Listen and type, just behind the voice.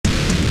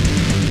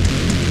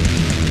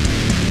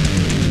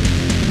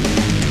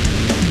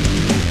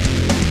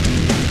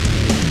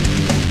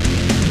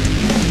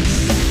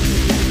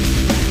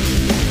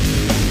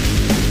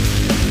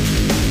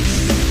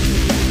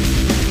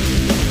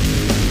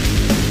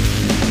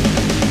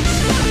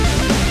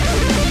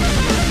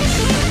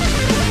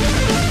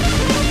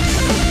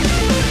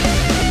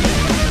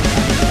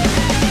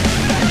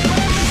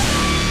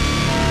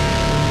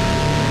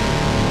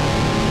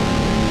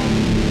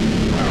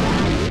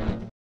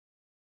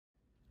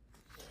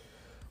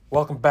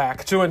Welcome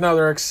back to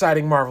another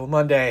exciting Marvel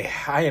Monday.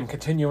 I am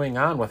continuing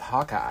on with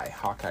Hawkeye.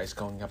 Hawkeye's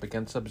going up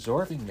against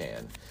Absorbing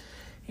Man.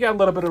 He got a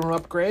little bit of an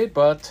upgrade,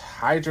 but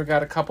Hydra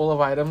got a couple of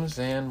items,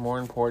 and more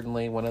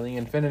importantly, one of the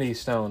Infinity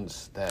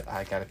Stones that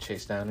I got to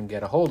chase down and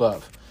get a hold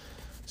of.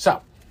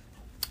 So,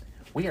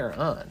 we are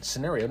on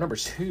scenario number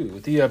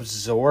 2, the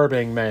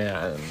Absorbing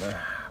Man,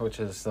 which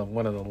is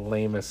one of the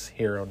lamest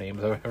hero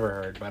names I've ever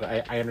heard, but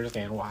I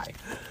understand why.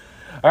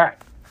 All right.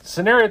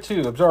 Scenario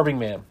 2, Absorbing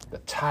Man. The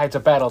tides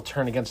of battle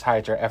turn against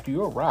Hydra after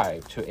you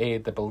arrive to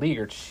aid the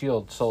beleaguered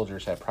S.H.I.E.L.D.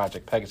 soldiers at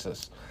Project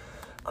Pegasus.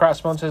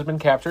 Crossbones has been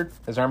captured,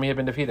 his army had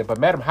been defeated, but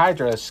Madam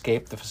Hydra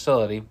escaped the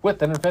facility with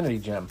an Infinity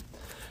Gem.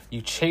 You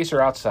chase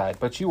her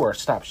outside, but you are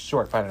stopped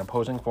short by an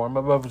opposing form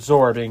of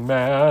Absorbing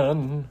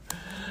Man.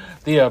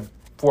 The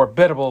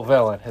formidable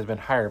villain has been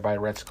hired by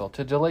Red Skull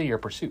to delay your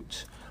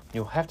pursuit.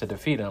 You'll have to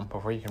defeat him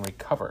before you can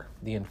recover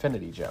the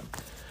Infinity Gem.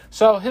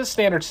 So his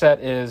standard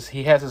set is,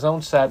 he has his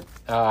own set.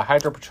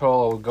 Hydra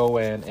Patrol will go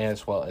in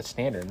as well as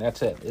standard, and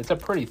that's it. It's a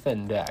pretty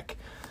thin deck.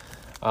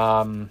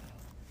 Let's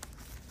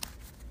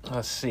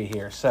see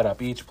here.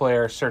 Setup. Each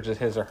player searches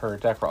his or her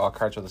deck for all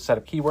cards with a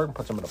setup keyword and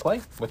puts them into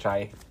play, which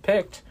I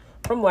picked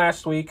from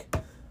last week,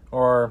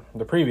 or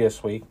the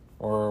previous week,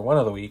 or one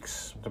of the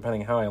weeks,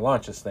 depending on how I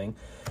launch this thing.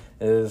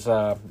 This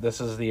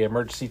is the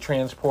emergency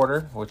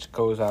transporter, which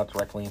goes out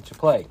directly into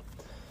play.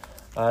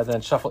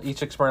 Then shuffle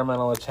each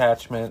experimental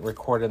attachment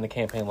recorded in the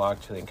campaign log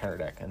to the encounter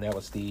deck. And that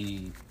was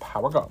the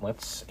Power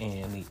Gauntlets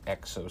and the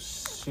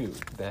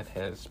Exosuit that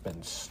has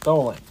been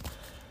stolen.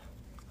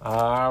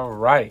 All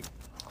right.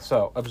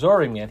 So,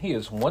 Absorbing Man, he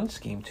is 1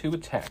 scheme, 2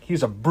 attack.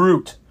 He's a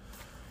brute.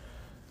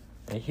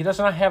 And he does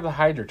not have the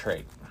Hydra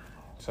trait.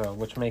 So,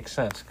 which makes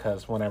sense,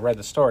 because when I read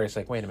the story, it's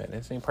like, wait a minute,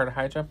 isn't he part of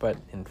Hydra? But,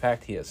 in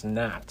fact, he is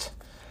not.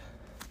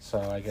 So,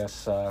 I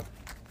guess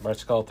Red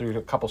Skull threw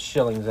a couple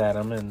shillings at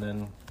him, and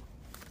then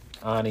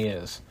on he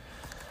is.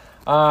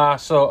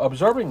 So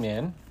Absorbing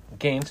Man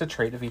gains a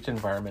trait of each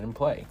environment in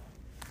play.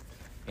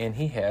 And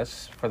he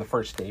has, for the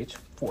first stage,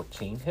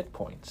 14 hit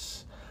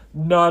points.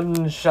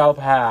 None shall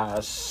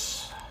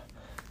pass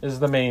is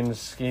the main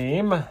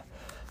scheme.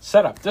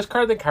 Setup.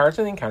 Discard the cards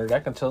in the encounter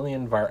deck until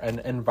an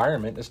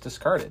environment is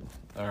discarded.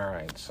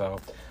 Alright, so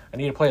I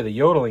need to play the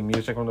yodeling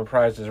music when the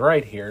Price is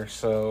Right here.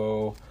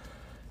 So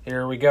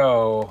here we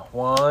go.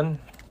 1,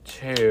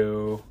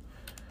 2...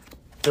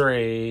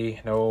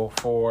 3, no,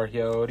 4,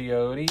 yodi,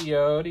 yodi,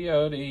 yodi,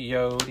 yodi,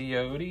 yodi,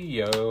 yodi,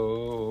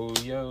 yo,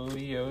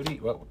 yodi,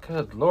 yodi. Well,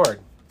 good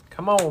Lord.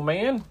 Come on,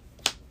 man.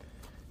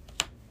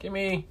 Give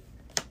me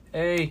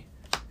a...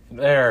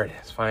 There it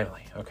is,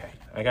 finally. Okay,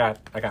 I got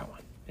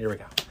one. Here we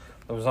go.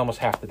 That was almost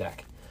half the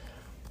deck.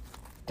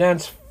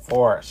 Dense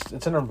Forest.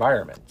 It's an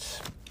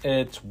environment.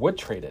 It's wood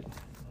traded.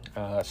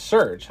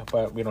 Surge,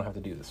 but we don't have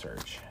to do the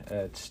Surge.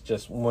 It's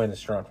just when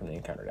it's drawn from the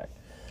encounter deck.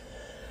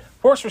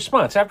 Force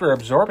response. After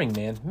Absorbing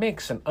Man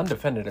makes an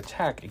undefended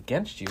attack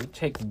against you,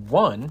 take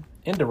 1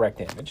 indirect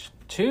damage,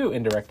 2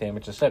 indirect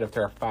damage instead if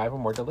there are 5 or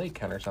more delayed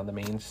counters on the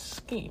main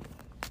scheme.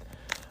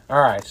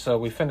 Alright, so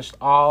we finished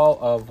all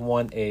of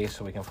 1A,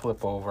 so we can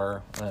flip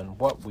over on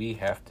what we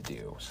have to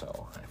do.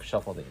 So I've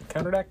shuffled the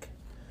encounter deck.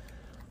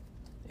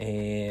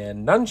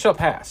 And none shall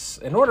pass.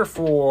 In order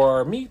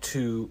for me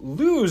to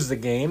lose the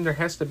game, there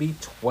has to be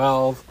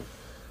 12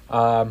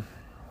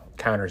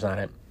 counters on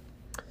it.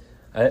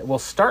 It will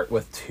start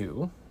with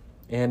 2,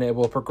 and it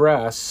will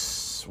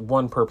progress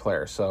 1 per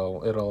player,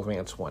 so it'll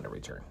advance 1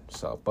 every turn.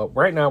 So, but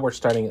right now we're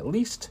starting at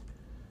least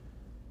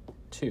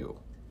 2.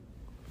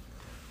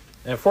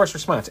 And force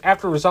response.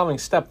 After resolving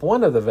step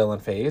 1 of the villain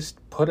phase,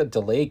 put a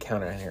delay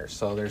counter in here.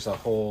 So there's a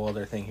whole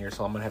other thing here,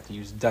 so I'm going to have to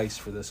use dice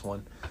for this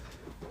one.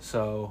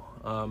 So,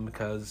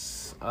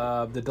 because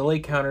the delay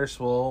counters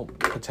will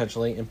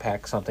potentially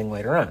impact something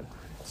later on.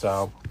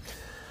 So,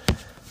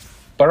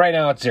 but right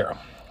now it's 0.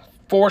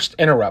 Forced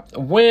Interrupt.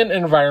 When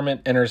an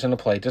environment enters into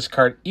play,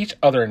 discard each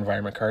other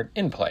environment card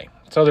in play.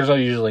 So there's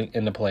usually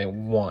into play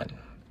 1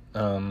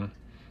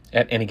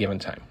 at any given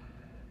time.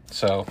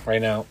 So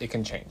right now it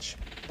can change.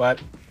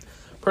 But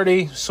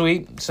pretty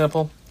sweet,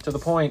 simple, to the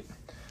point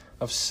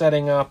of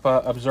setting up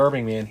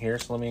Absorbing Man here.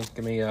 So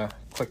give me a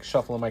quick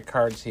shuffle of my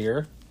cards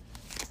here.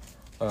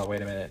 Oh,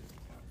 wait a minute.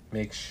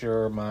 Make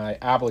sure my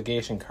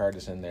obligation card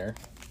is in there.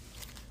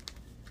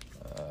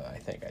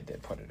 I think I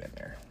did put it in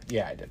there.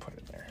 Yeah, I did put it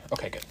in there.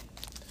 Okay, good.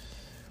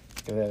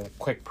 Give it a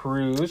quick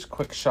peruse,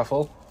 quick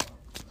shuffle.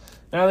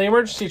 Now, the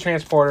emergency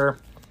transporter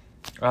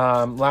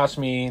allows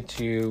me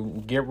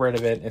to get rid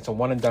of it. It's a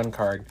one-and-done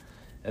card.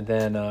 And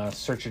then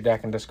search your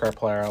deck and discard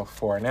player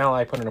for an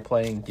ally, put it into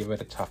play, and give it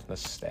a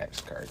toughness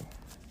status card.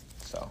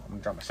 So, I'm going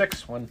to draw my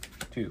 6. 1,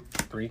 2,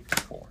 3,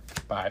 4,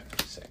 5,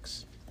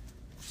 6.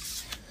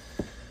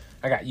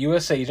 I got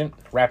U.S. Agent,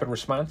 Rapid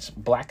Response,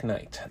 Black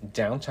Knight,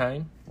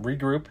 Downtime,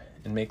 Regroup,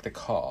 and Make the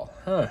Call.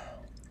 Huh.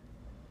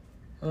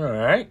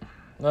 Alright.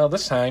 Well,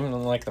 this time,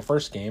 unlike the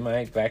first game,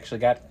 I've actually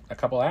got a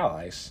couple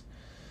allies.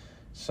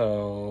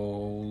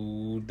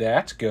 So,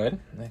 that's good.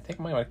 I think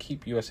I might want to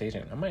keep U.S.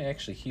 Agent. I might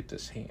actually keep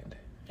this hand.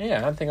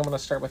 Yeah, I think I'm going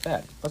to start with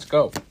that. Let's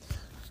go.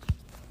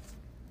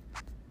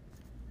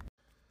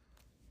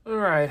 All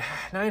right,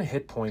 9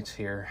 hit points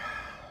here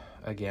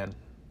again.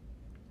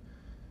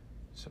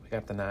 So we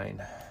got the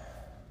 9.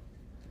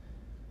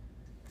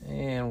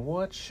 And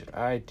what should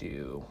I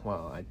do?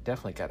 Well, I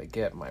definitely got to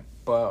get my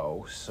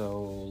bow.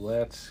 So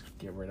let's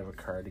get rid of a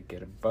card to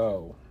get a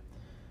bow.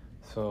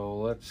 So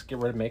let's get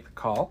rid of Make the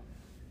Call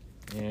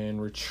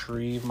and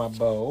retrieve my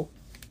bow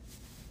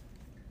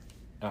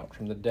out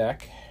from the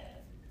deck.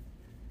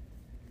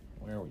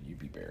 Where would you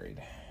be buried?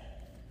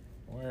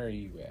 Where are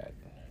you at?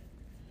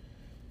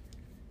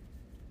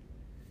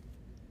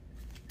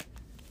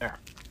 Ah,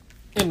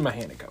 in my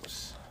hand it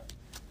goes.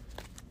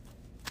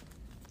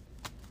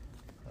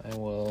 I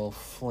will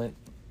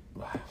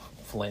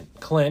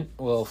Clint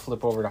will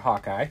flip over to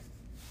Hawkeye.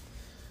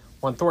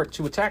 1 thwart,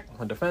 2 attack,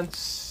 1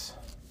 defense.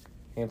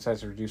 Hand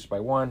size reduced by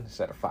 1,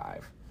 set of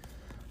 5.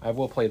 I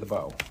will play the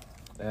bow.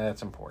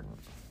 That's important.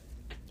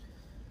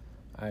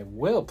 I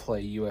will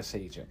play U.S.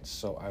 Agent,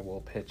 so I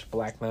will pitch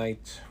Black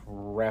Knight,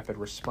 Rapid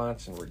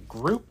Response, and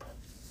Regroup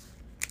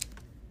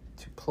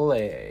to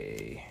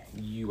play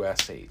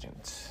U.S.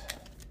 Agent.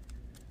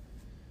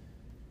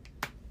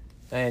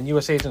 And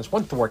U.S. Agent's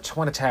 1 thwart,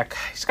 1 attack.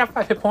 He's got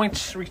 5 hit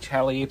points,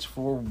 retaliates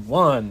for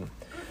 1.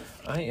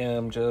 I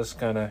am just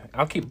gonna...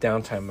 I'll keep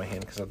downtime in my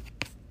hand because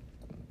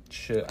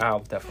I'll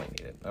definitely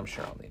need it. I'm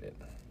sure I'll need it.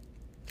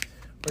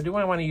 Or do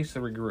I want to use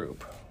the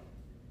Regroup?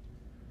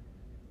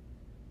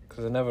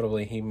 Because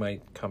inevitably he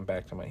might come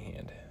back to my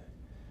hand.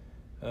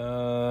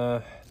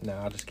 No,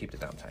 I'll just keep the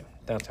downtime.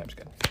 Downtime's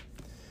good.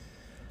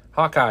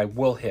 Hawkeye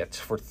will hit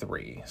for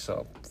 3.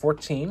 So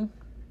 14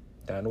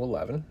 down to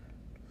 11.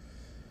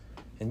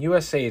 And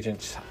U.S.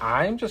 Agent,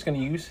 I'm just going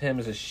to use him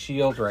as a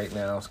shield right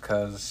now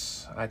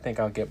because I think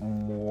I'll get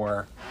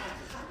more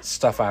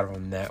stuff out of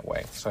him that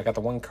way. So I got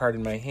the 1 card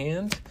in my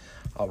hand.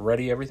 I'll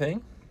ready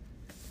everything.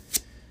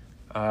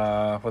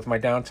 With my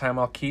downtime,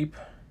 I'll keep.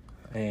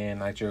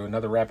 And I do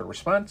another Rapid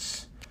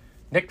Response.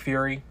 Nick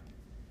Fury,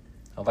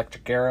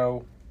 Electric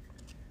Arrow,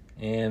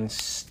 and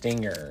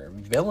Stinger.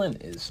 Villain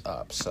is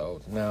up,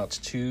 so now it's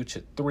 2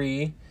 to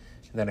 3. And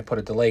then I put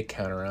a delay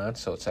counter on,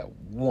 so it's at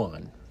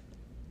 1.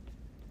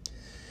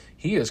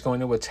 He is going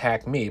to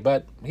attack me,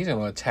 but he's going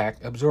to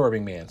attack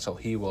Absorbing Man, so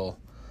he will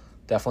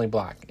definitely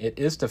block. It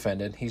is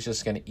defended. He's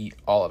just going to eat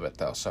all of it,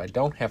 though, so I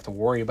don't have to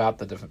worry about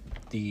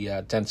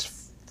the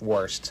Dense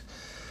Forest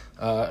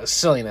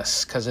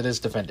silliness, because it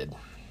is defended.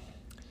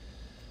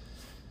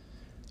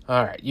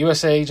 All right,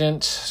 U.S.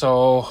 Agent,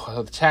 so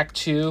attack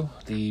 2.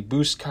 The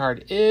boost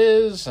card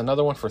is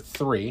another one for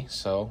 3,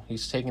 so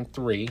he's taking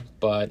 3,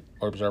 but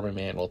Absorbing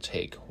Man will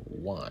take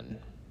 1.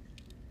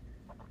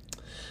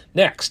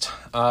 Next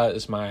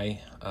is my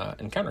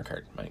encounter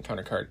card. My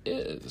encounter card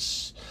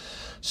is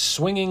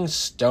Swinging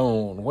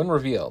Stone. When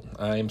revealed,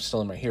 I'm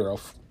still in my hero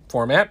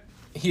format.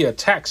 He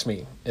attacks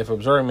me. If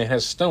Absorbing Man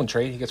has a stone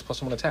trait, he gets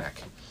 +1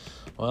 attack.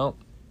 Well,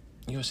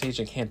 U.S.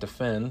 Agent can't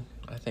defend.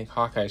 I think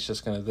Hawkeye's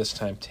just going to this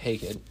time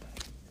take it.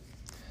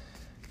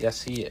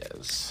 Yes, he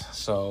is.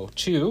 So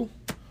 2.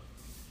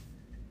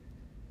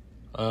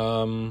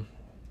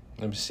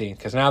 Let me see,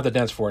 because now the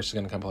Dense Force is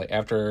going to come play.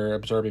 After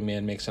Absorbing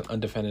Man makes an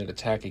undefended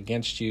attack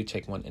against you,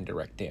 take 1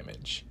 indirect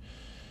damage.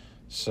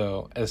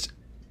 So, as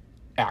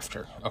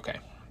after. Okay,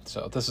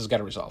 so this has got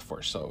to resolve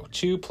first. So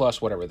 2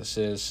 plus whatever this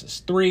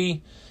is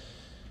 3.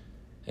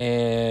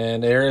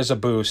 And there is a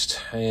boost.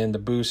 And the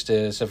boost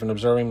is if an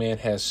Absorbing Man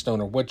has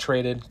stone or wood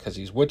traded, because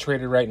he's wood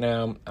traded right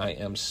now, I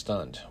am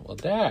stunned. Well,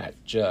 that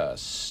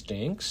just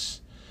stinks.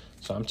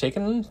 So I'm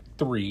taking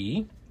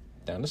 3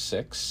 down to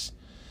 6.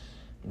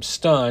 I'm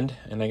stunned,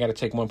 and I got to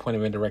take 1 point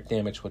of indirect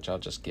damage, which I'll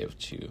just give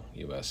to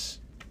U.S.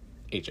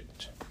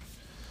 Agent.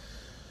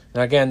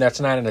 Now, again, that's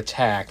not an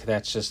attack.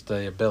 That's just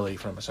the ability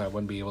from it, so I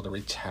wouldn't be able to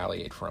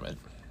retaliate from it.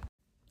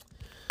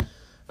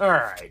 All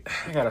right.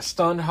 I got a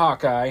stunned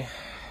Hawkeye.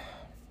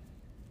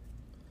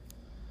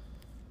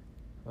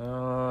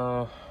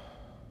 I'd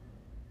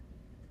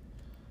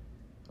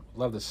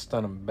love to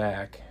stun him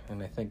back,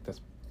 and I think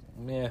that's...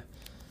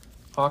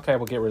 Hawkeye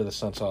will get rid of the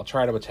stun, so I'll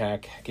try to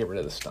attack, get rid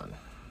of the stun.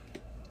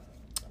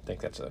 I think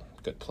that's a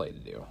good play to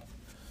do.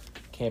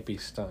 Can't be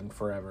stunned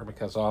forever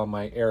because all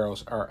my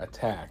arrows are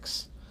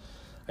attacks.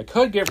 I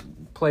could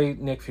play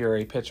Nick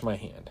Fury, pitch my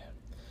hand.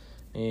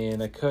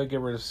 And I could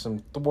get rid of some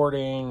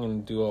thwarting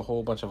and do a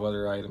whole bunch of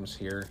other items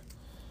here.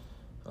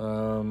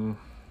 I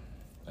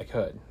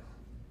could.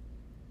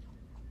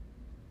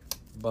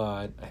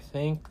 But I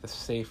think the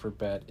safer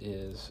bet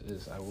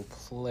is I will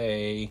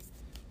play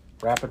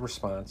Rapid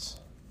Response.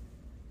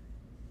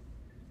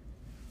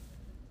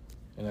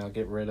 And I'll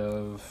get rid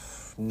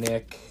of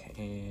Nick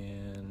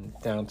and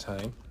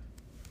downtime.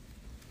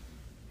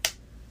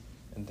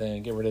 And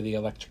then get rid of the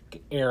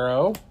Electric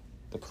Arrow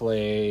to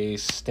play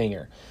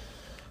Stinger.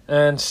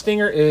 And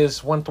Stinger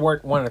is 1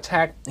 thwart, 1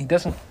 attack. He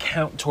doesn't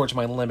count towards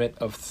my limit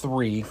of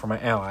 3 for my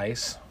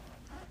allies.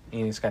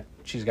 And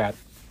she's got,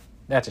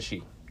 that's a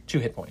she, 2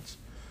 hit points.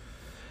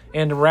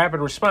 And the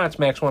Rapid Response,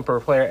 max 1 per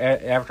player.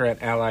 After an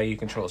ally you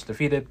control is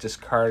defeated,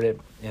 discard it,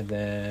 and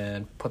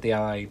then put the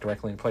ally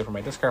directly in play from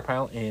my discard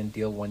pile and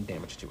deal 1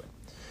 damage to it.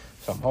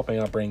 So I'm hoping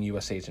I'll bring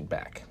U.S. Agent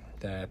back.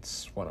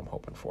 That's what I'm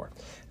hoping for.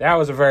 That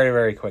was a very,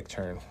 very quick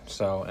turn.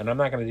 So, and I'm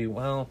not going to do,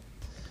 well,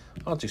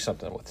 I'll do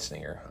something with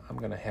Stinger. I'm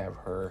going to have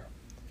her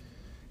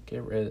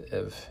get rid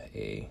of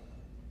a,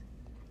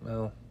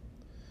 well,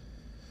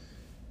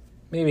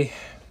 maybe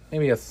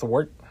a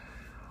thwart.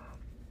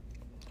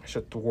 I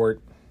should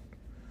thwart.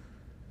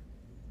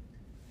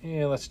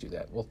 Yeah, let's do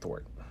that. We'll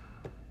thwart.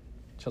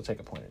 She'll take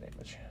a point of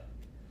damage.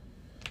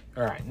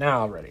 All right,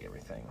 now I'll ready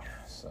everything.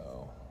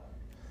 So,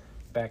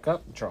 back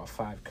up, draw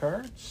 5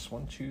 cards.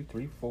 1, 2,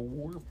 3,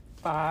 4,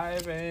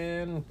 5,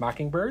 and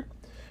Mockingbird.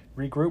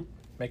 Regroup,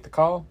 make the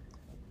call.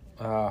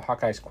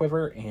 Hawkeye's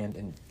Quiver, and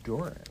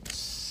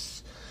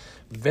Endurance.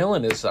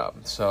 Villain is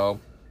up, so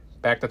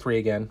back to 3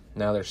 again.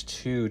 Now there's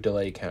 2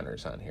 delay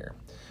counters on here.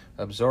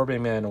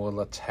 Absorbing Man will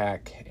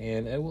attack,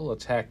 and it will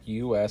attack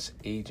U.S.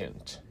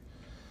 Agent.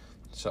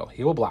 So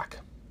he will block.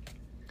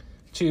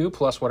 2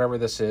 plus whatever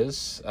this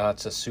is.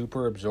 It's a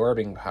super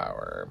absorbing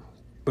power.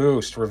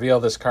 Boost, reveal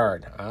this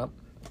card.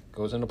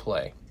 Goes into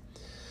play.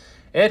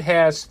 It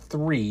has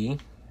 3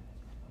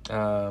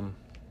 counters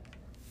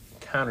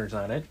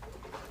on it.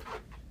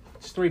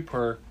 It's 3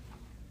 per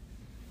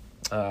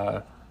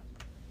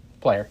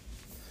player.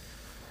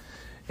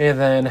 And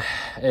then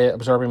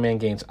Absorbing Man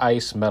gains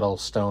ice, metal,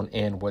 stone,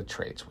 and wood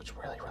traits, which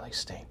really, really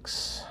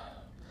stinks.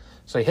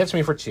 So he hits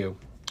me for 2.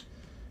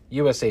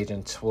 U.S.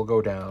 Agent will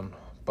go down,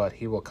 but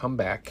he will come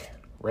back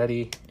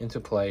ready into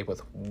play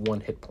with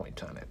 1 hit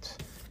point on it.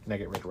 And I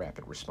get rid of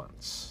Rapid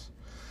Response.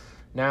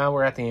 Now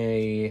we're at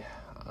the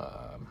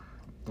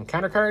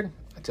encounter card.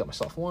 I deal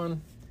myself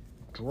 1.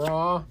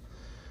 Draw.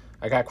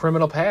 I got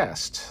Criminal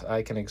Past.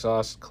 I can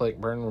exhaust, click,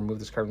 burn, remove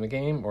this card from the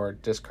game, or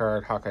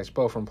discard Hawkeye's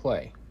Bow from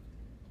play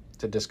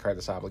to discard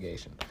this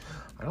obligation.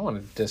 I don't want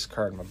to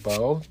discard my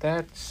bow.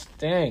 That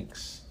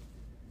stinks.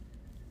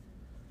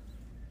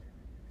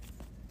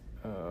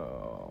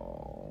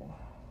 Oh,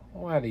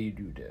 why do you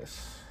do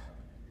this?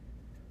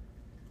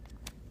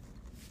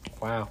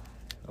 Wow.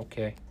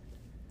 Okay.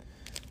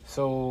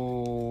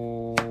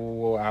 So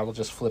I will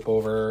just flip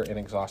over and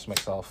exhaust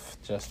myself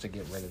just to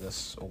get rid of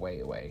this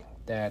away.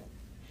 That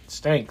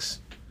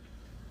stinks.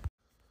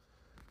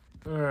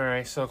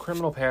 Alright, so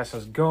Criminal Pass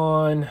is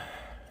gone.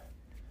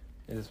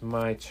 It is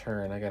my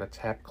turn. I gotta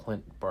tap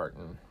Clint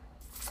Barton,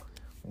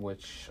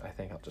 which I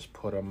think I'll just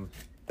put him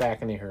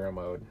back into hero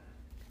mode.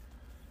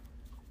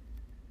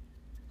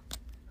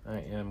 I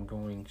am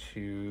going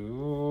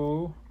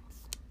to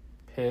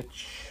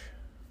pitch.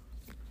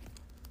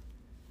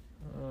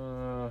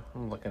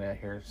 I'm looking at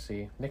here to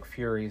see. Nick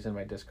Fury's in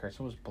my discard,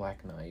 so was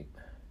Black Knight.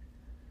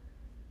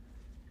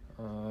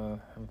 I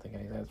don't think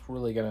any of that's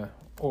really going to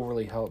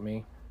overly help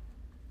me.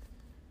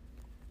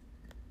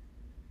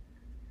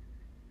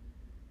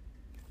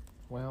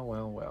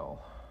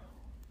 Well.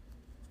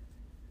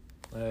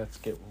 Let's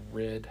get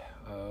rid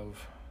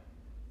of...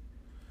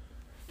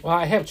 Well,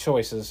 I have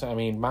choices. I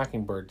mean,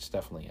 Mockingbird's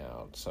definitely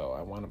out, so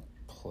I want to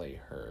play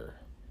her.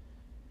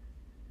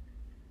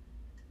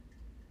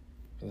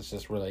 It's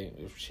just really,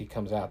 if she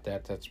comes out,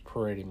 that's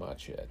pretty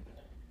much it.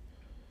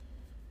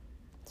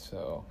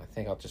 So I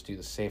think I'll just do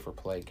the safer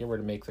play. Get rid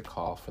of Make the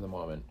Call for the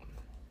moment.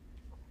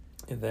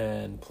 And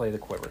then play the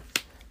Quiver.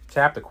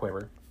 Tap the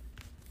Quiver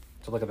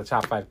to look at the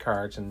top 5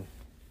 cards and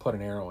put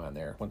an arrow on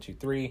there. 1, 2,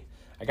 3.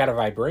 I got a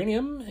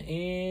Vibranium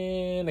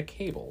and a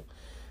Cable.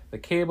 The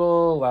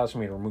Cable allows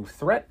me to remove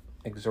threat,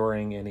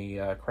 ignoring any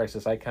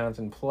crisis icons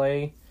in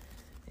play,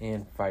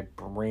 and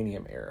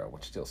Vibranium Arrow,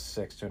 which deals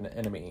 6 to an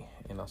enemy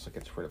and also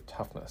gets rid of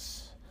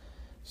toughness.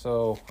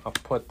 So I'll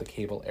put the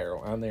Cable Arrow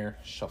on there,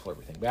 shuffle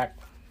everything back.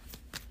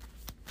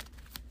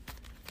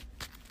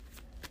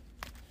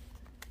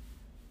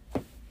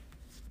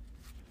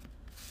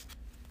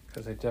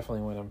 Because I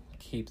definitely want to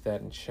keep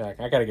that in check.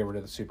 I got to get rid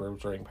of the super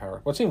absorbing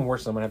power. What's even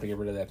worse is I'm going to have to get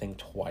rid of that thing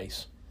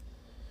twice.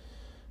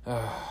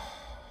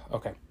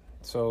 Okay,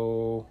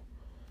 so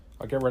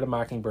I'll get rid of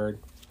Mockingbird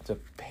to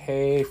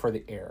pay for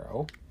the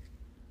arrow.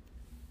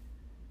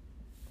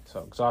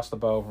 So exhaust the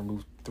bow,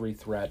 remove 3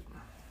 threat,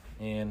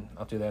 and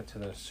I'll do that to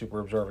the super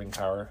absorbing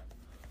power.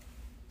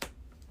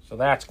 So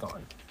that's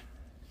gone.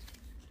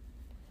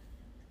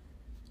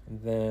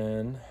 And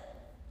then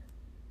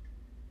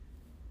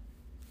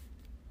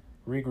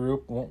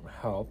regroup won't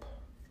help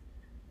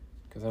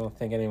because I don't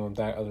think anyone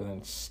died other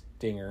than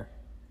Stinger.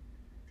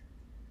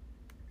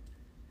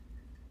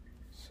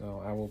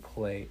 So I will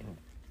play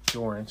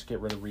Endurance, get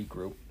rid of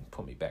regroup, and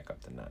put me back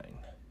up to 9.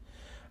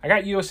 I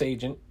got U.S.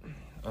 Agent,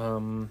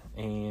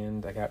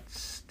 and I got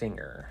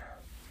Stinger.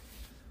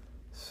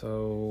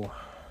 So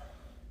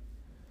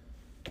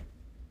I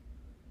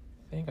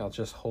think I'll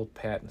just hold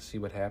pat and see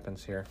what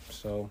happens here.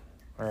 So,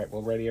 all right,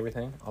 we'll ready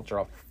everything. I'll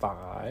draw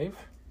 5.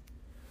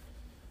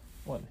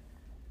 1,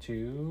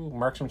 2,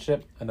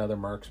 Marksmanship, another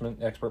marksman,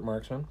 expert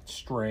marksman,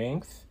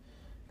 Strength,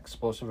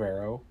 Explosive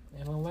Arrow,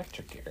 and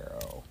Electric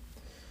Arrow.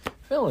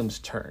 Villain's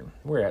turn.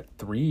 We're at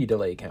 3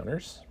 delay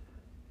counters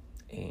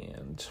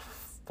and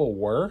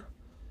 4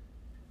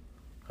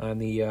 on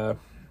the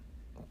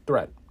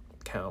threat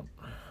count.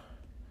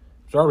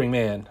 Absorbing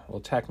Man will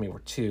attack me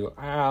with 2.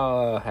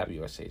 I'll have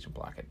U.S. Agent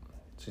block it.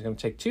 So he's going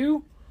to take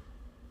 2.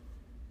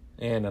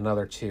 And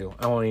another 2.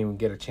 I won't even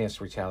get a chance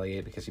to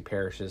retaliate because he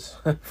perishes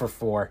for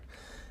 4.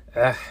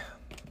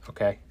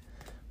 Okay.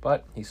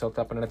 But he soaked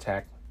up in an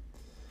attack.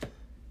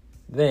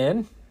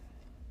 Then,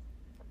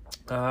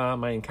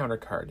 my encounter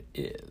card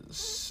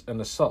is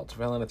an assault.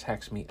 Villain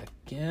attacks me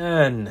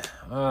again.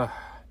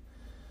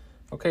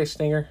 Okay,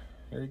 Stinger.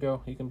 Here you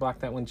go. You can block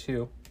that one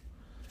too.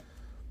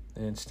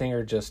 And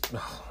Stinger just...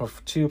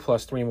 2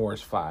 plus 3 more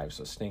is 5.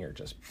 So Stinger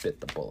just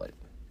bit the bullet.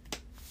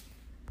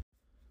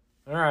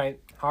 Alright.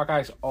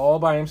 Hawkeye's all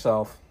by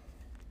himself.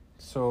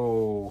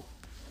 So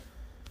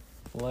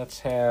let's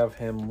have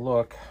him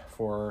look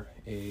for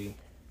a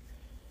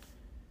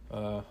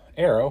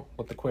arrow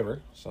with the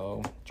quiver.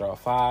 So draw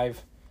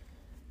 5.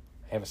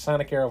 I have a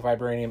Sonic Arrow,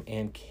 Vibranium,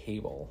 and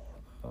Cable.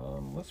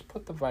 Let's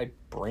put the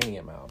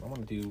Vibranium out. I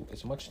want to do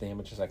as much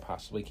damage as I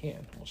possibly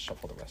can. We'll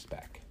shuffle the rest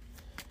back.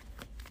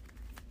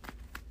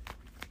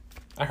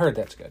 I heard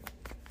that's good.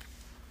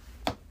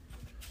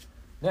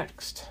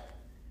 Next,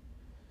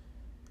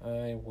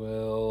 I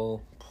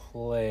will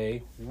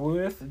play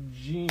with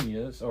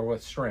Genius, or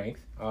with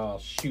Strength. I'll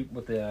shoot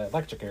with the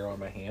Electric Arrow in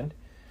my hand.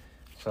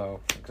 So,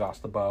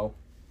 exhaust the bow.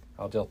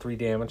 I'll deal 3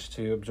 damage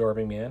to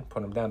Absorbing Man,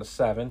 put him down to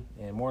 7,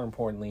 and more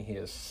importantly, he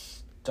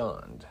is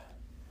stunned.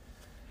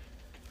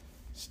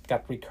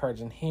 Got 3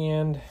 cards in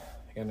hand.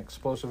 I got an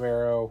Explosive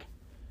Arrow,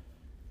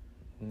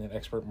 and then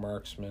Expert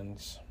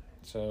Marksman's.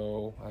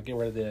 So, I'll get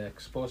rid of the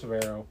Explosive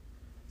Arrow,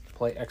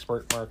 play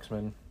Expert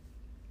Marksman.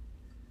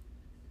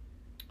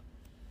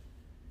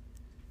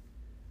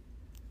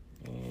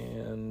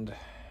 And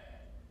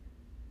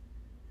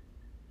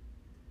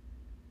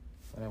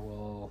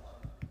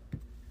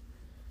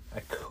I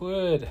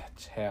could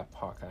tap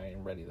Hawkeye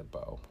and ready the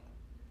bow.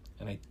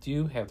 And I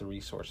do have the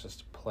resources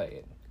to play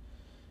it.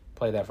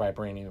 Play that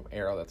Vibranium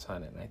Arrow that's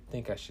on it. And I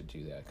think I should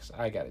do that because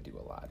I got to do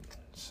a lot.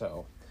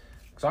 So,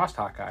 exhaust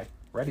Hawkeye,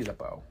 ready the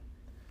bow.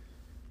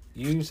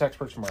 Use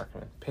Expert's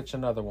Marksman. Pitch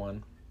another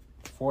one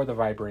for the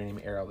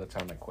Vibranium Arrow that's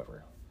on my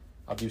quiver.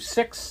 I'll do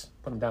 6,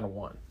 put him down to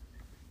 1.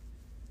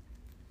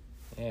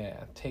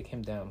 Yeah, take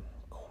him down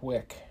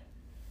quick.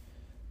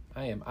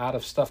 I am out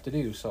of stuff to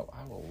do, so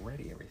I will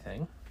ready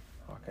everything.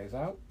 Hawkeye's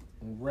out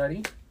and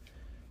ready.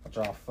 I'll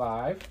draw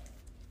 5.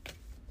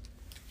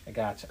 I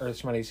got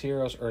Earth's Mightiest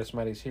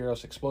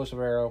Heroes, Explosive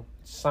Arrow,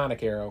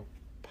 Sonic Arrow,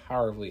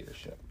 Power of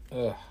Leadership.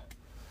 Ugh.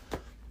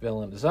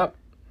 Villain is up.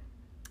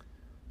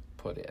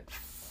 Put it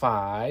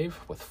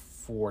 5 with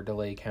 4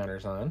 delay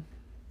counters on.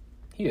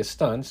 He is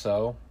stunned,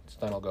 so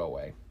stun will go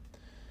away.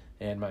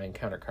 And my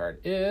encounter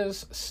card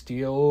is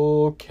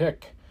Steel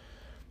Kick.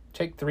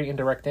 Take 3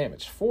 indirect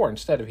damage. 4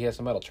 instead if he has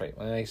a metal trait.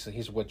 Well,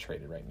 he's wood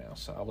traded right now,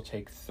 so I will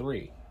take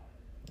 3.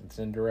 It's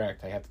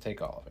indirect. I have to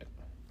take all of it.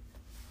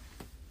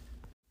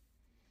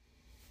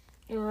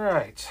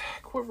 Alright.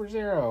 Quiver's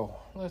Arrow.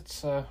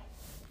 Let's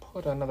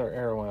put another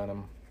arrow on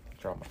him.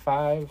 Draw my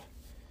 5.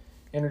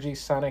 Energy,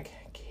 Sonic,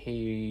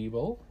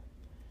 Cable,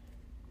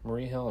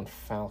 Marie Hill, and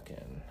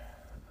Falcon.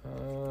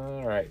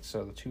 Alright,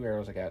 so the 2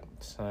 arrows I got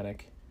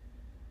Sonic,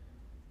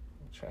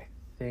 which I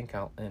think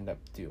I'll end up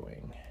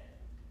doing.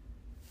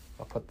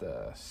 I'll put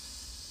the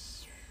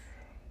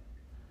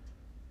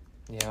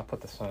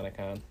Sonic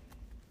on.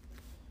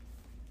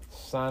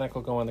 Sonic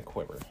will go on the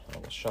quiver. I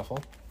will shuffle.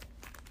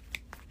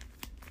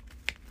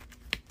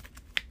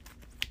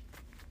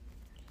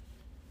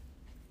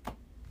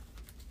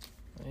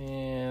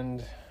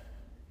 And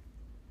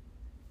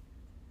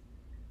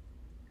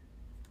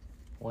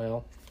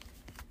well,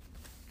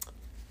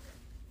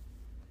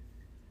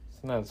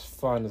 it's not as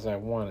fun as I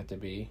want it to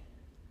be,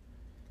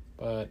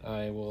 but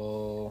I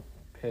will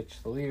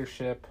pitch the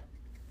leadership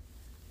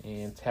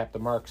and tap the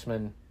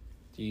marksman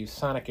to use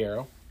Sonic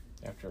Arrow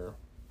after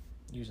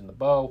using the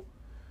bow.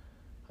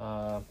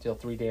 Deal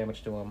 3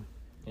 damage to him,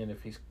 and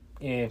if he's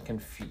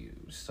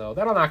confused, so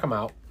that'll knock him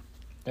out.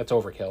 That's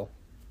overkill,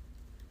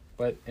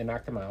 but it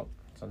knocked him out.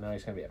 So now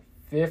he's going to be at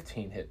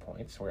 15 hit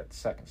points. We're at the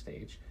second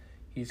stage.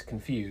 He's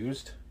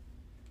confused.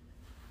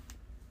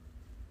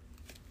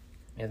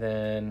 And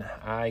then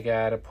I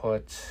got to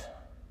put...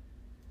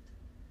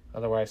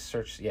 Otherwise,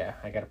 search... Yeah,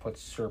 I got to put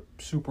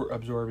Super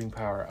Absorbing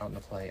Power out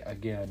into play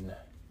again.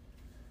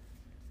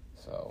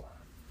 So,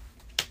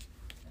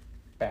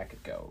 back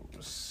it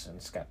goes. And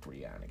it's got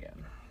 3 on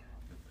again.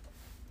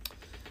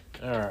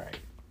 Alright.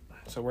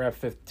 So we're at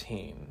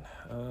 15.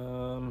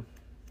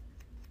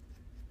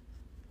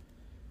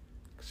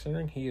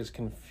 Considering he is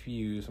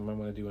confused, I might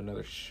want to do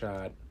another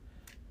shot.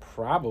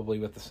 Probably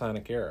with the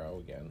Sonic Arrow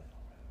again.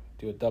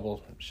 Do a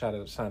double shot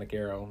at Sonic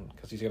Arrow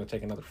because he's going to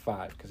take another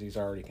 5 because he's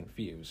already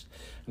confused.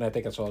 And I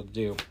think that's what I'll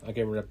do. I'll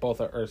get rid of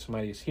both of Earth's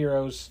Mightiest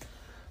Heroes,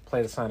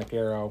 play the Sonic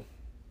Arrow,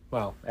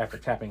 well, after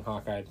tapping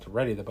Hawkeye to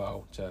ready the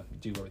bow to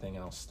do everything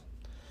else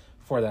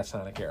for that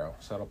Sonic Arrow.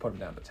 So it'll put him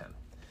down to 10.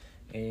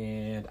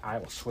 And I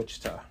will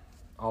switch to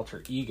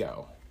Alter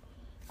Ego.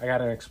 I got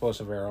an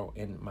Explosive Arrow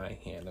in my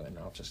hand, and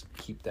I'll just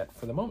keep that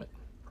for the moment.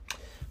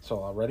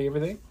 So I'll ready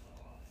everything.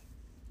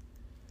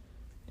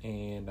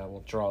 And I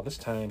will draw this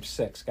time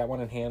 6. Got 1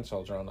 in hand, so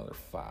I'll draw another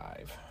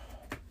 5.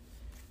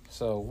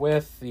 So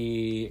with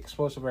the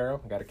explosive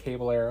arrow, I got a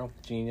cable arrow,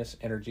 Genius,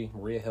 Energy,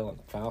 Maria Hill,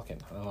 and Falcon.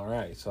 All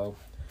right, so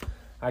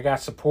I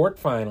got support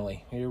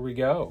finally. Here we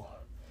go.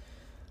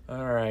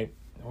 All right,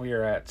 we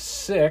are at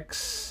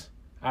 6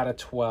 out of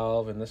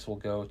 12, and this will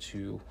go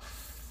to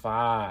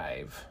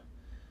 5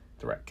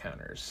 direct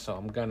counters. So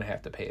I'm going to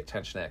have to pay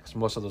attention to that because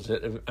most of those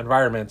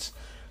environments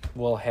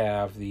will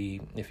have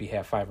if you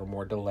have 5 or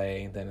more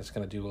delay, then it's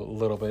going to do a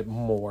little bit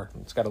more.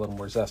 It's got a little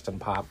more zest and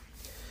pop.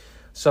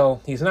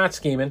 So he's not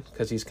scheming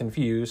because he's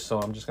confused, so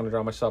I'm just going to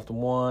draw myself to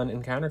 1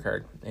 encounter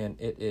card, and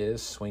it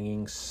is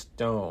Swinging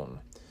Stone.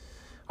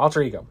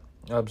 Alter Ego,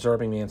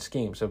 Absorbing Man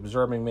scheme. So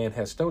Absorbing Man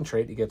has Stone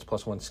trait. He gets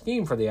 +1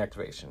 scheme for the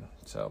activation.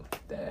 So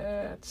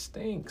that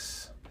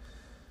stinks.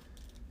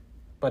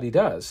 But he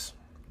does,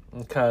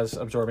 because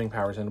Absorbing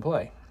Power's into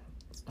play.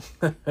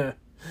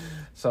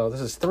 So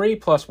this is 3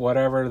 plus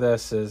whatever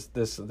this is.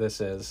 This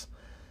is.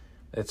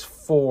 It's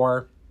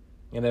 4.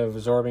 And if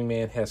Absorbing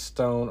Man has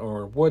Stone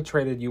or Wood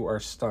traded, you are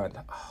stunned.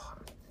 Oh,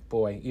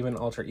 boy, even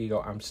Alter Ego,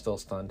 I'm still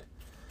stunned.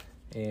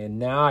 And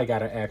now I got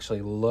to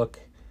actually look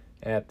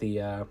at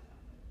the... I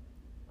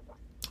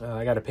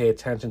got to pay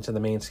attention to the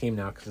main scheme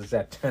now because it's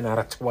at 10 out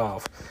of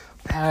 12.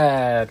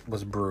 That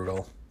was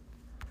brutal.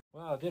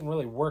 Well, it didn't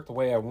really work the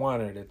way I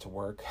wanted it to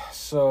work.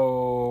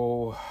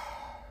 So...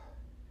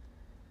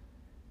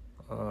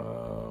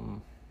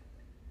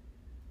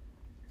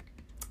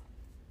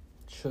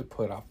 should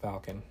put off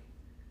Falcon.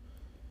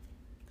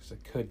 Because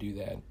I could do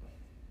that.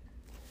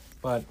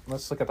 But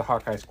let's look at the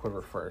Hawkeye's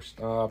Quiver first.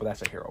 But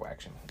that's a hero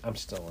action. I'm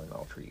still in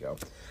Alter Ego.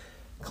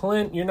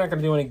 Clint, you're not going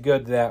to do any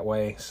good that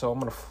way. So I'm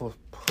going to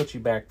put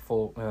you back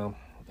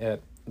at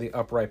the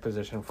upright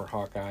position for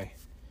Hawkeye.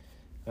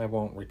 I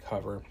won't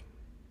recover.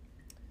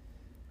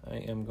 I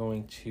am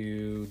going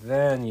to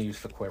then use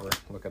the Quiver.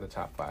 Look at the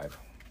top 5.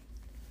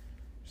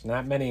 There's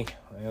not many.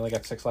 I only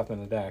got 6 left in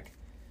the deck.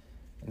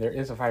 And there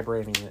is a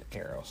Vibrating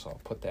Arrow, so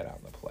I'll put that out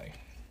into play.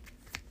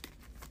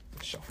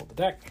 Shuffle the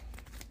deck.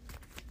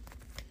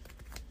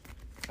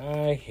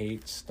 I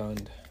hate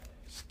Stunned.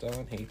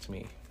 Stun hates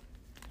me.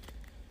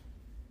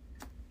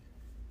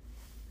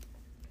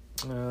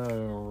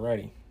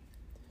 Alrighty.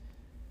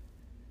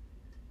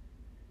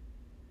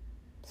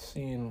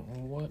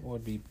 Seeing what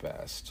would be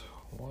best.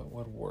 What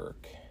would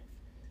work.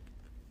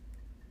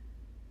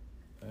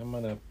 I'm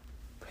going to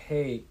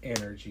pay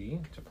energy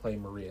to play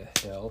Maria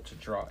Hill to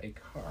draw a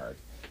card.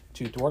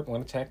 2 thwart,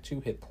 1 attack,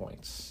 2 hit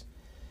points.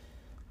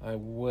 I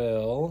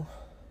will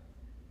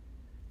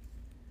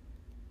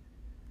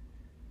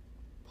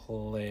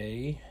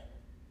play...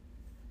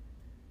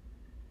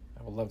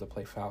 I would love to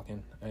play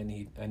Falcon. I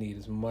need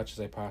as much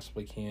as I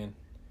possibly can.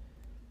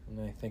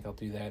 And I think I'll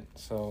do that.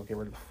 So I'll get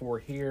rid of the 4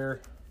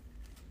 here.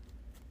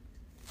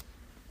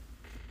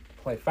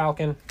 Play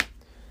Falcon.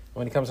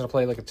 When he comes into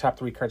play, look at the top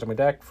 3 cards on my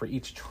deck. For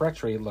each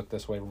treachery, look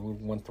this way.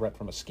 Remove 1 threat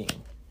from a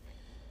scheme.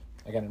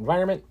 I got an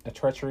environment, a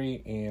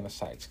treachery, and a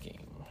side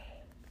scheme.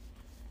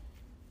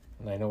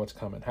 And I know what's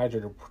coming.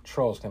 Hydra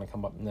Patrol is going to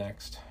come up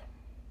next.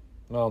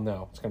 Well,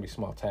 no. It's going to be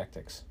Small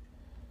Tactics.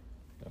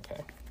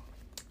 Okay.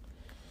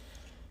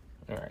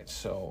 All right,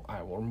 so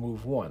I will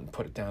remove 1.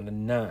 Put it down to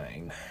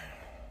 9.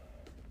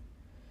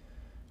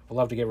 I'd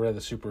love to get rid of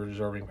the Super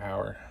Absorbing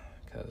Power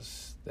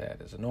because that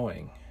is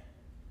annoying.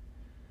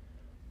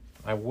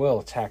 I will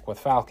attack with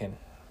Falcon.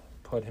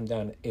 Put him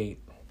down to 8.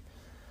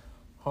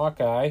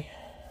 Hawkeye.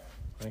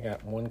 I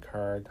got 1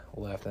 card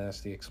left, and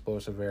that's the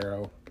Explosive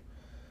Arrow.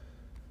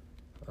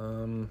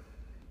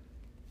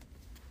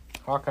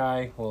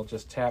 Hawkeye will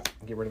just tap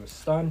and get rid of his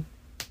stun.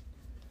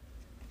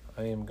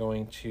 I am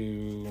going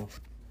to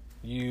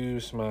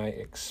use my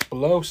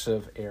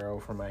Explosive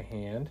Arrow from my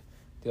hand.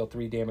 Deal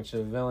 3 damage to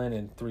the villain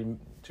and 3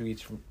 to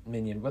each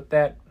minion with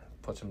that.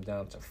 Puts him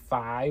down to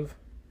 5.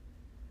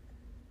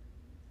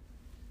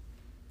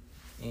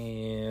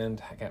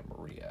 And I got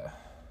Maria.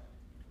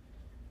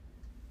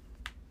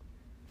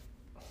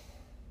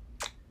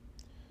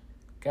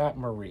 Got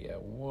Maria.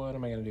 What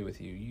am I going to do with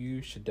you?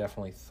 You should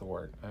definitely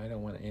thwart. I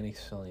don't want any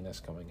silliness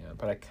going on,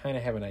 but I kind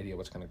of have an idea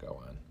what's going to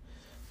go on.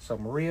 So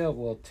Maria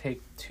will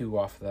take 2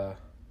 off the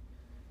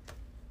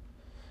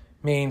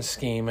main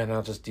scheme, and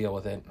I'll just deal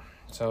with it.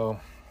 So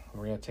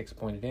Maria takes a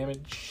point of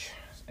damage,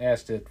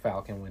 as did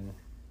Falcon when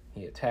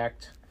he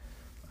attacked.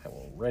 I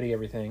will ready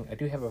everything. I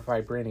do have a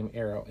Vibranium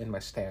Arrow in my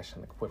stash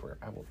in the Quiver.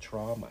 I will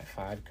draw my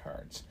 5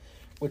 cards,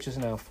 which is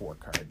now 4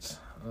 cards.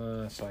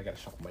 So I got to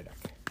shuffle my deck.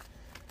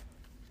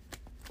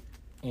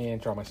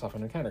 And draw myself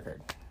an encounter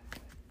card.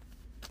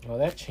 Well,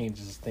 that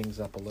changes things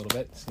up a little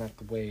bit. It's not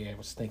the way I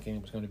was thinking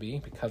it was going to be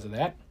because of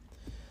that.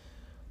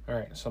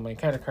 Alright, so my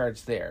encounter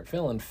card's there.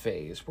 Villain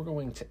phase. We're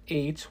going to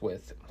 8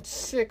 with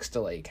 6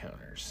 delay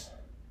counters.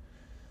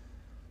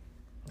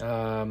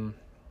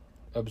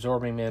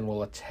 Absorbing Man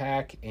will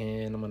attack,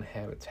 and I'm going to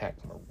have attack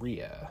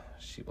Maria.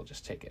 She will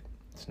just take it.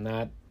 It's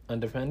not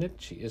undefended.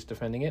 She is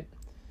defending it.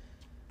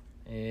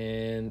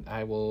 And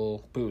I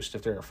will boost.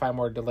 If there are 5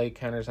 more delay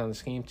counters on the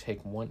scheme,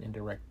 take 1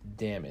 indirect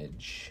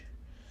damage.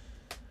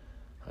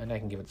 And I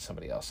can give it to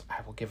somebody else.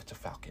 I will give it to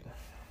Falcon.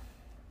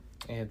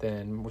 And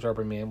then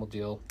Absorbing Man will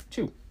deal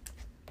 2.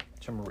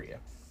 to Maria.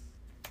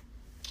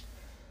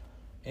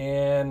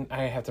 And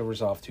I have to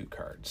resolve 2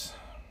 cards.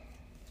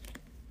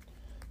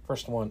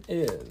 First one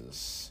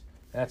is,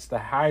 that's the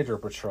Hydro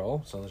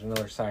Patrol. So there's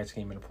another side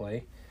scheme into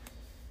play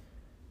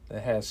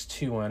that has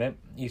 2 on it.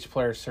 Each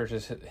player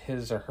searches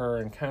his or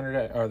her encounter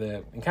deck, or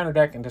the encounter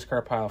deck, and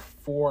discard a pile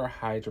 4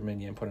 Hydra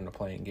minion, put into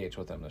play, engage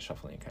with them to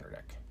shuffle the encounter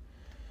deck.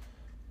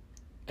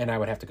 And I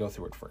would have to go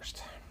through it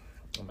first.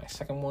 And my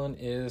second one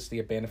is the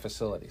Abandoned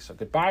Facility. So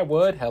goodbye,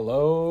 wood.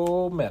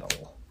 Hello,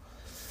 metal.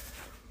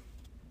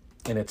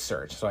 And it's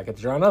Surge. So I get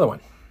to draw another one.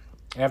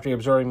 After the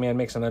Absorbing Man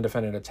makes an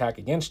undefended attack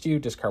against you,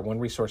 discard 1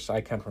 resource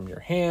icon from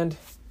your hand.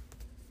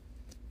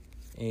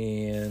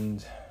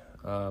 And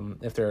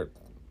if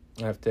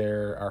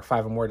there are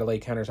 5 or more delay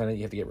counters on it,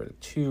 you have to get rid of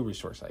 2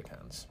 resource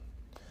icons.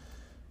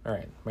 All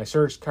right, my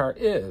Surge card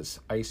is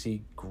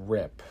Icy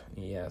Grip.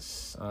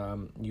 Yes,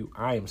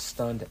 I am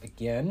stunned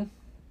again.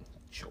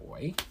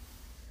 Joy.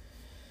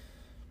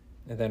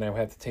 And then I would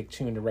have to take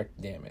 2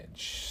 indirect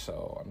damage,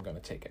 so I'm going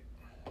to take it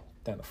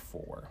down to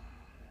 4.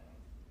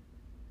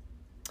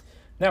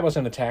 That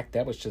wasn't an attack.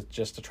 That was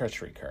just a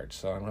treachery card,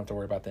 so I don't have to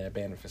worry about the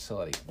Abandoned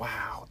Facility.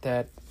 Wow,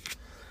 that...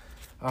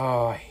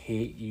 Oh, I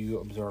hate you,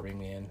 Absorbing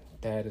Man.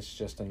 That is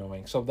just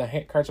annoying. So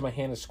the cards in my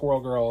hand is Squirrel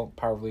Girl,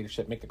 Power of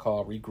Leadership, Make the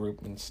Call,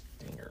 Regroup, and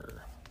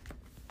Stinger.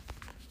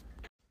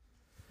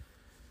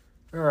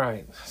 All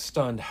right,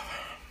 Stunned.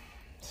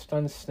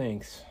 Stunned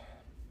stinks.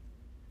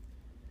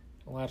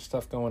 A lot of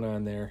stuff going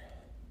on there.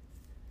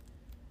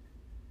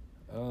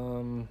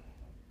 I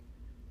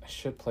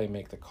should play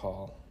Make the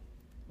Call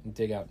and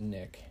dig out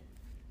Nick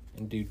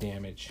and do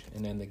damage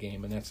and end the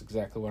game, and that's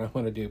exactly what I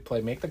want to do.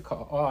 Play Make the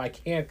Call. Oh, I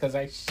can't because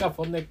I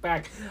shuffled Nick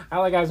back. I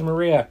like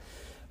Maria.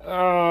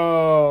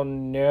 Oh,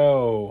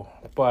 no.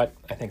 But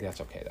I think that's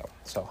okay, though.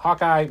 So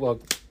Hawkeye will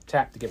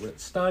tap to get rid of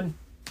Stun.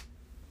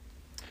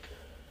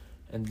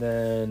 And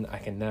then I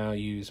can now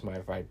use my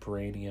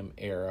Vibranium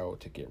Arrow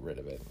to get rid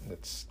of it.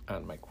 That's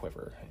on my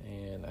quiver.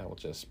 And I will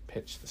just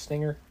pitch the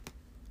Stinger.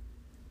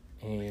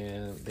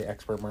 And the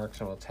Expert Marks,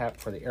 and we'll tap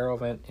for the Arrow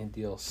event and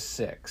deal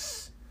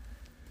 6.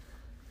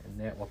 And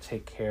that will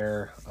take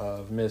care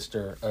of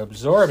Mr.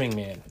 Absorbing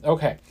Man.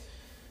 Okay.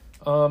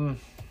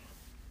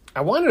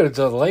 I wanted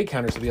the delay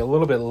counters to be a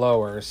little bit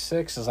lower.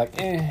 6 is like,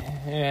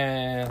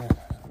 I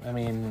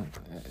mean,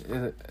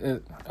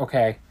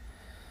 okay.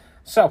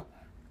 So,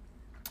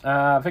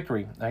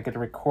 victory. I get to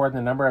record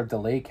the number of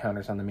delay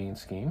counters on the main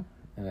scheme,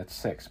 and that's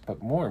 6.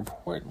 But more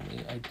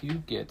importantly, I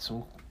get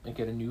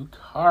a new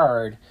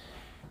card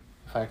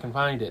if I can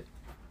find it.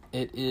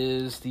 It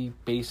is the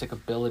basic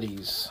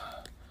abilities.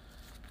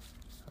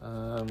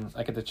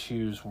 I get to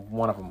choose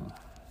one of them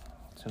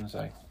as soon as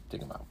I dig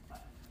them out.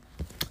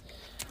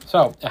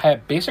 So I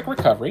have basic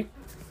recovery.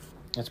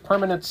 It's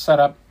permanent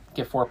setup.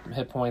 Get 4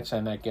 hit points,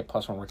 and I get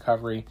 +1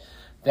 recovery.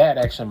 That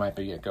actually might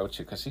be a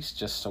go-to because he's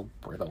just so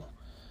brittle.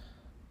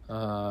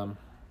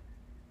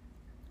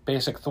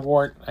 Basic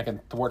thwart. I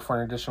can thwart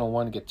for an additional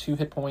 1, get 2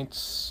 hit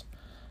points.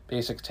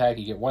 Basic attack,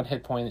 you get 1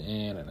 hit point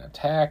and an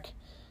attack.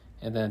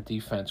 And then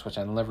defense, which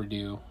I'll never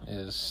do,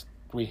 is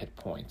 3 hit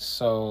points.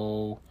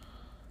 So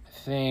I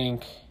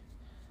think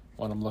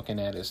what I'm looking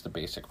at is the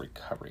basic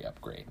recovery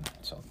upgrade.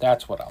 So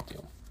that's what I'll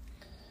do.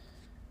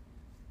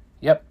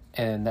 Yep,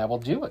 and that will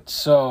do it.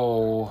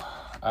 So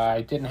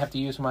I didn't have to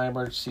use my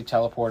emergency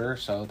teleporter,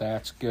 so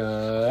that's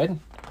good.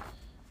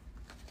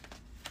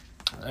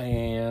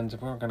 And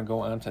we're going to go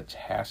on to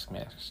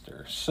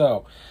Taskmaster.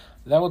 So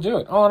that will do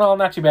it. All in all,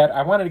 not too bad.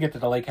 I wanted to get the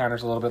delay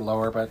counters a little bit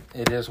lower, but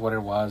it is what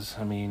it was.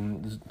 I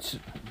mean,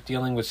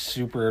 dealing with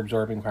super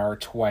absorbing power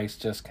twice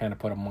just kind of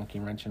put a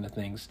monkey wrench into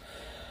things.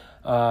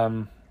 But all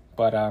in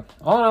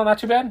all, not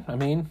too bad. I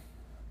mean,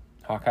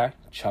 Hawkeye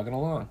chugging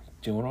along,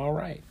 doing all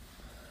right.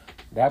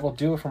 That will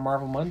do it for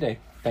Marvel Monday.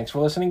 Thanks for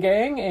listening,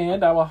 gang,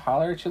 and I will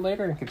holler at you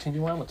later and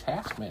continue on with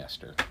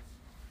Taskmaster.